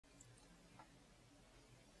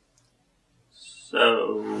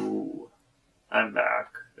So, I'm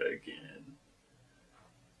back again,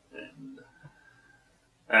 and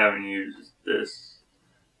I haven't used this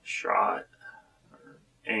shot or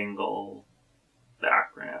angle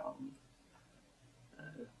background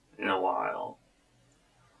in a while.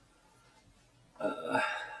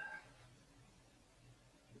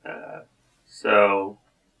 So,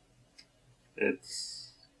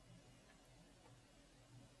 it's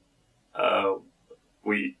a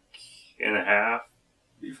week and a half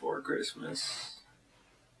before Christmas.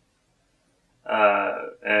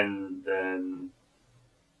 And then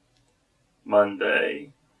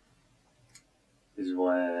Monday is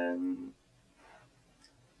when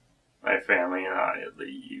my family and I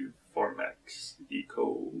leave for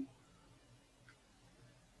Mexico.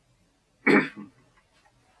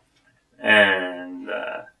 And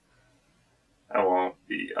I won't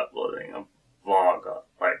be uploading a vlog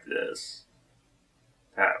like this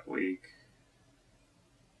that week.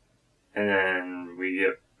 And then we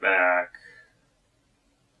get back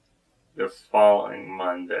the following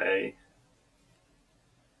Monday.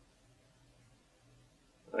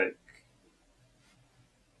 Like,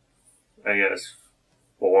 I guess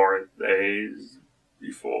 4 days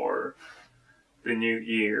before the new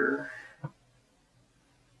year.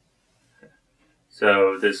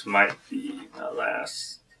 So this might be my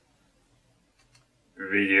last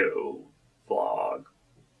video, vlog,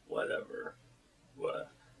 whatever,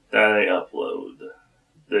 that I upload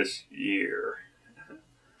this year.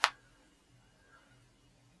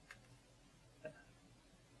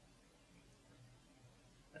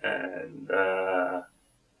 And I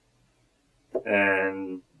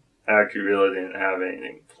actually really didn't have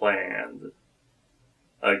anything planned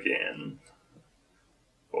again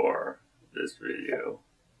for this video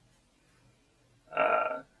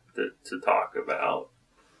to talk about.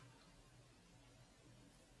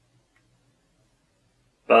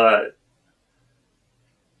 But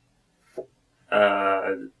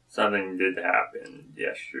something did happen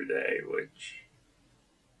yesterday, which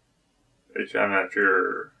I'm not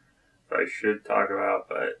sure if I should talk about,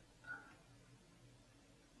 but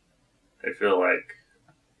I feel like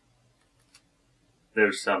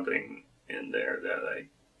there's something in there that I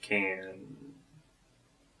can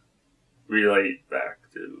relate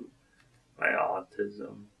back to my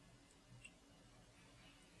autism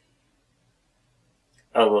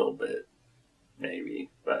a little bit, maybe,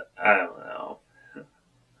 but I don't know.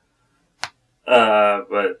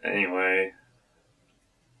 But anyway,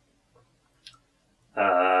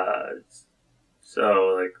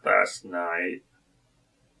 so like last night,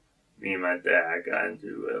 me and my dad got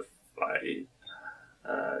into a fight,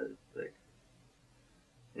 like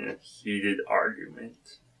in a heated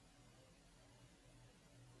argument,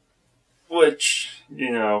 which,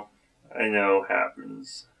 you know, I know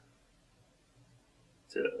happens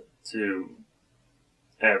to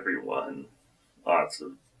everyone. Lots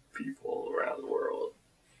of people around the world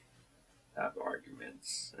have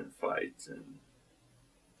arguments and fights, and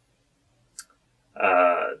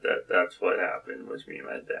that's what happened with me and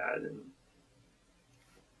my dad. And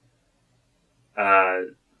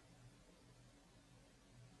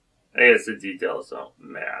I guess the details don't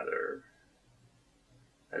matter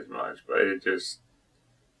as much, but it just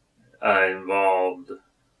involved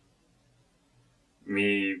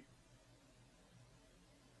me,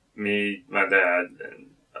 my dad,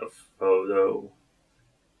 and a photo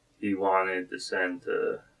he wanted to send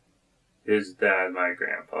to his dad, my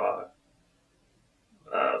grandpa,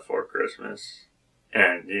 for Christmas.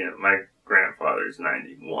 And, you know, my grandfather's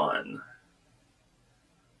 91.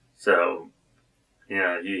 So, you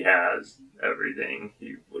know, he has everything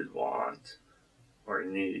he would want or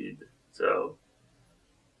need. So,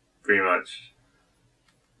 pretty much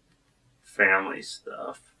family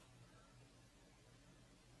stuff.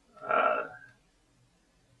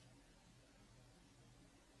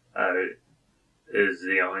 Is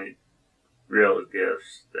the only real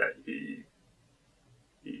gifts that he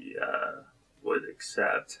would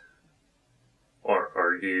accept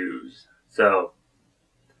or use. So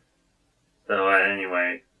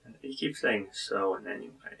anyway, he keeps saying so and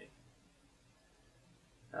anyway.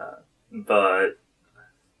 But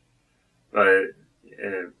I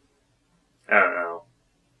don't know.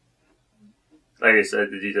 Like I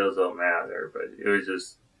said, the details don't matter, but it was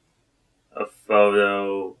just a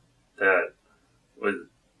photo that was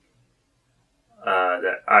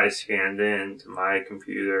that I scanned into my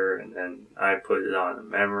computer, and then I put it on a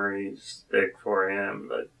memory stick for him.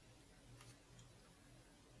 But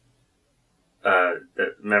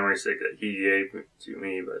that memory stick that he gave to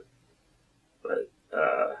me, but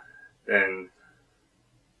then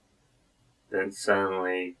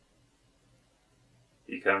suddenly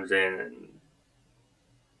he comes in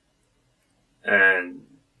and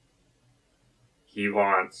he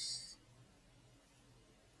wants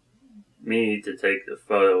me to take the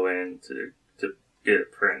photo in to get a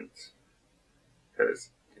print,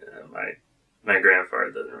 because my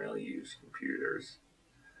grandfather doesn't really use computers,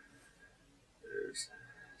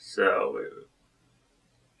 so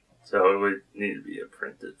it would need to be a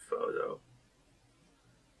printed photo.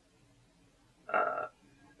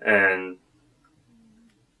 And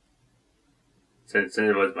since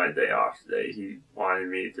it was my day off today, he wanted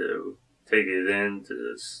me to take it in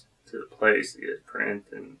to the place to get a print,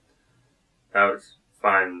 and that was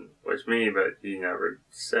fine with me, but he never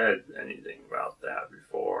said anything about that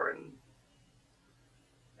before, and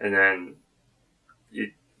then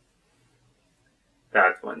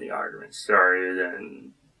that's when the argument started,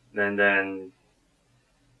 and then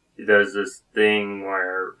he does this thing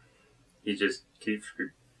where he just keeps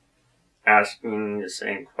asking the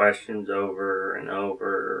same questions over and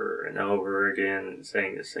over and over again, and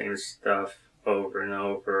saying the same stuff over and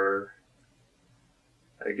over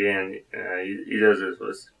again. He does this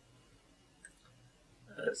with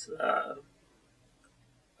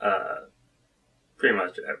pretty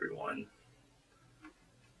much everyone.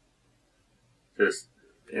 Just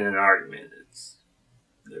in an argument, it's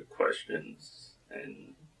the questions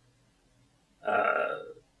and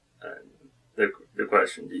the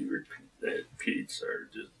questions he repeats are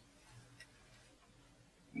just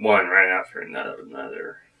one right after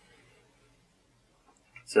another.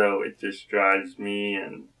 So it just drives me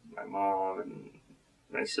and my mom and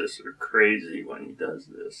my sister crazy when he does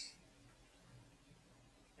this.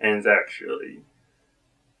 And it's actually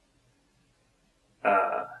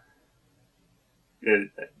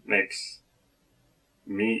it makes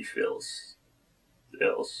me feel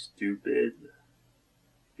stupid,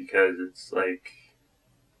 because it's like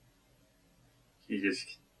he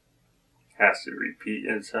just has to repeat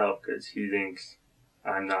himself because he thinks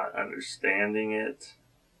I'm not understanding it,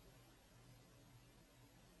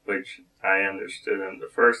 which I understood him the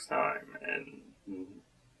first time, and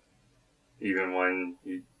even when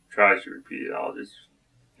he tries to repeat it, I'll just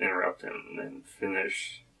interrupt him and then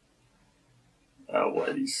finish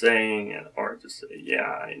what he's saying, or just say, yeah,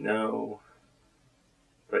 I know,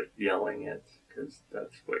 but yelling it, because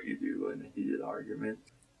that's what you do in a heated argument.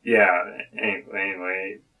 Yeah,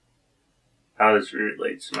 anyway, how this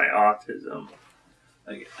relates to my autism.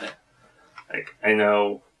 I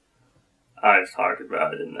know I've talked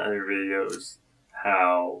about it in other videos,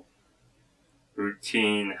 how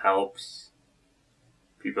routine helps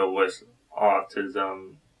people with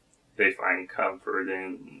autism. They find comfort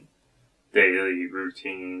in daily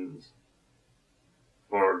routines.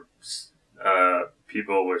 For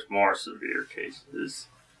people with more severe cases,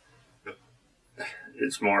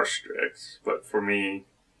 it's more strict. But for me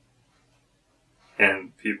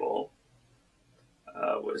and people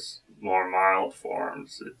with more mild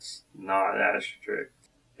forms, it's not as strict.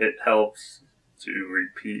 It helps to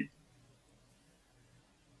repeat.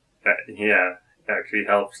 Yeah, it actually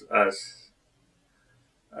helps us.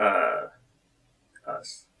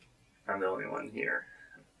 I'm the only one here.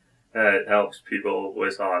 It helps people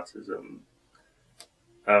with autism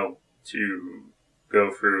to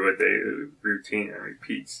go through a daily routine and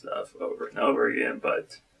repeat stuff over and over again.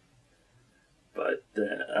 But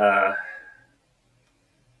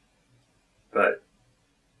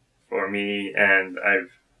for me, and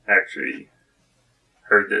I've actually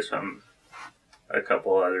heard this from a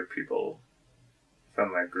couple other people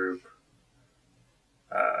from my group,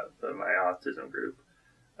 from my autism group,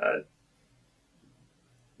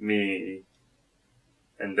 me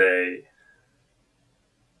and they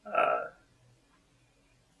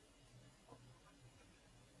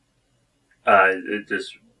it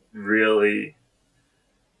just really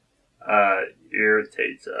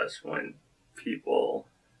irritates us when people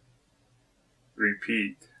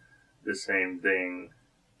repeat the same thing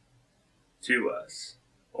to us,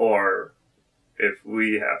 or if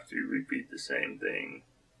we have to repeat the same thing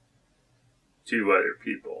to other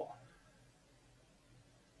people.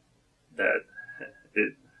 That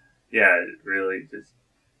it really just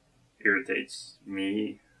irritates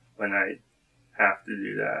me when I have to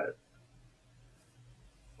do that,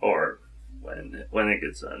 or when it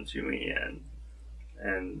gets done to me, and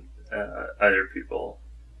other people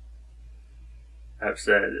have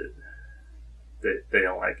said that they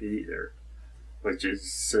don't like it either, which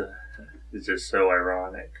is it's just so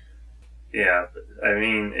ironic. Yeah, but I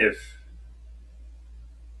mean, if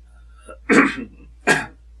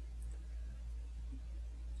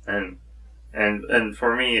and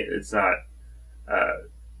for me, it's not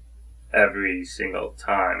every single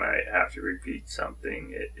time I have to repeat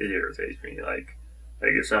something, it irritates me. Like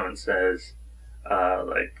if someone says,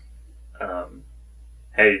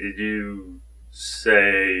 hey, did you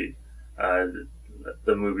say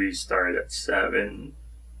the movie started at 7?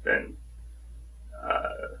 Then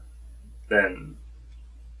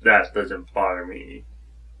that doesn't bother me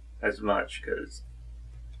as much, because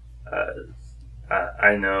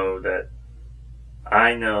I know that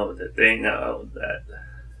they know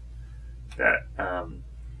that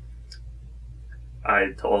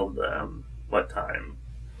I told them what time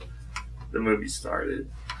the movie started,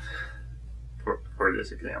 for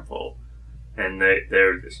this example, and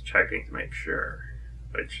they're just checking to make sure,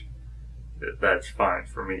 which that's fine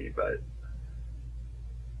for me. But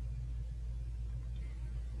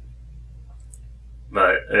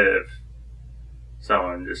if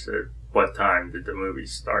someone just said, what time did the movie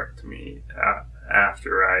start, to me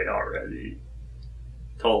after I already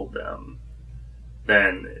told them,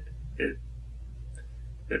 then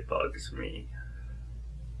it bugs me.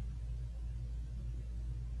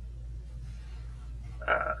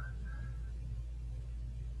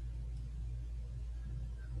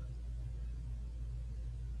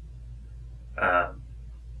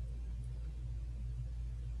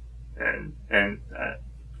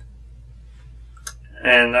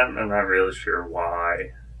 And I'm not really sure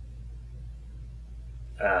why.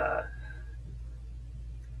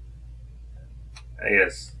 I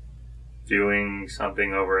guess doing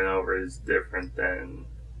something over and over is different than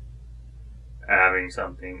having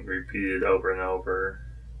something repeated over and over.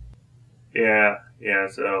 Yeah,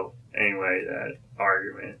 so anyway, that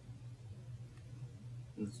argument,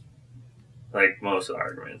 like most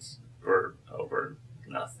arguments, were over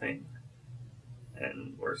nothing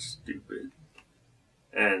and were stupid.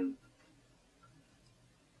 And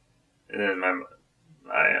then my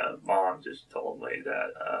mom just told me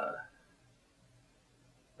that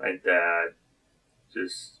my dad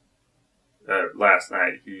just last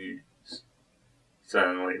night he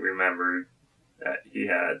suddenly remembered that he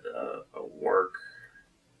had a work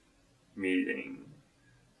meeting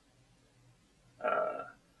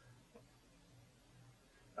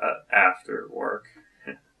after work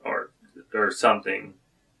or something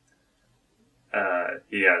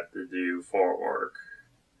he had to do for work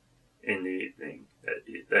in the evening that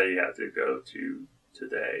he had to go to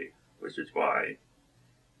today, which is why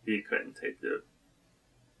he couldn't take the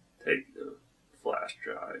flash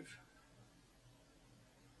drive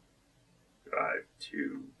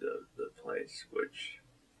to the place, which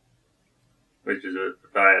is,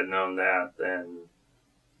 if I had known that,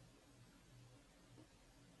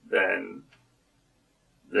 then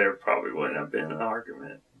there probably wouldn't have been an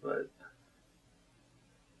argument, but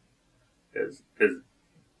because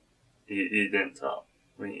he didn't tell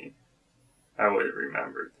me, I would have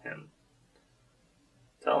remembered him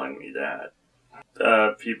telling me that.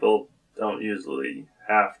 People don't usually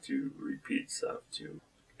have to repeat stuff to,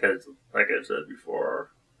 because, like I said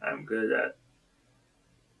before, I'm good at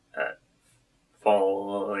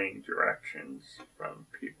following directions from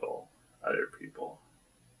other people.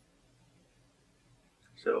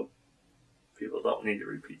 So people don't need to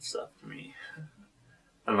repeat stuff to me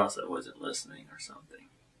unless I wasn't listening or something,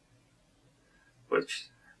 which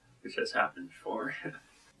has happened before.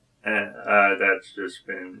 And that's just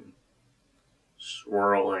been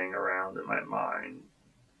swirling around in my mind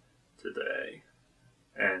today,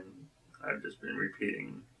 and I've just been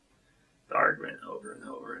repeating the argument over and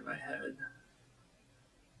over in my head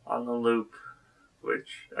on the loop,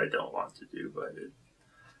 which I don't want to do, but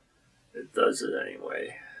it does it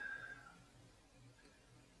anyway.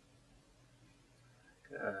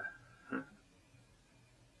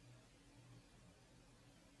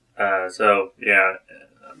 So yeah,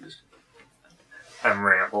 I'm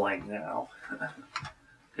rambling now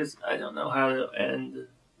because I don't know how to end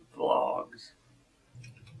vlogs.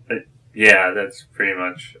 But yeah, that's pretty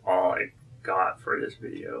much all I got for this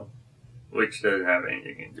video, which doesn't have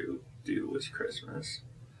anything to do with Christmas.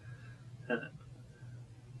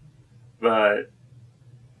 But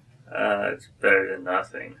it's better than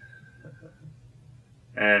nothing.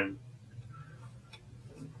 And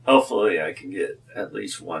hopefully I can get at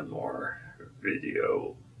least one more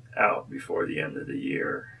video out before the end of the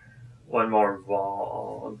year. One more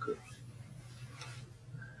vlog.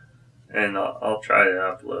 And I'll try to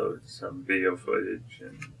upload some video footage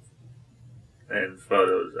and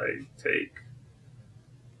photos I take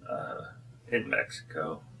in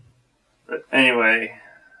Mexico. But anyway,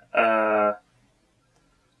 I'll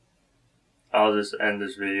just end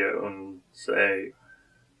this video and say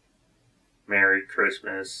Merry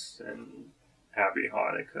Christmas and Happy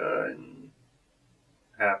Hanukkah and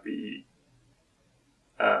Happy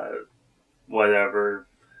whatever.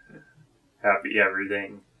 Happy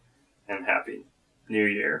everything, and happy New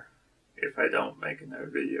Year if I don't make another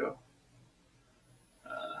video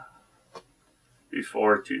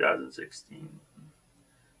before 2016.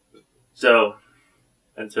 So,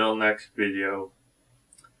 until next video,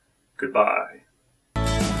 goodbye.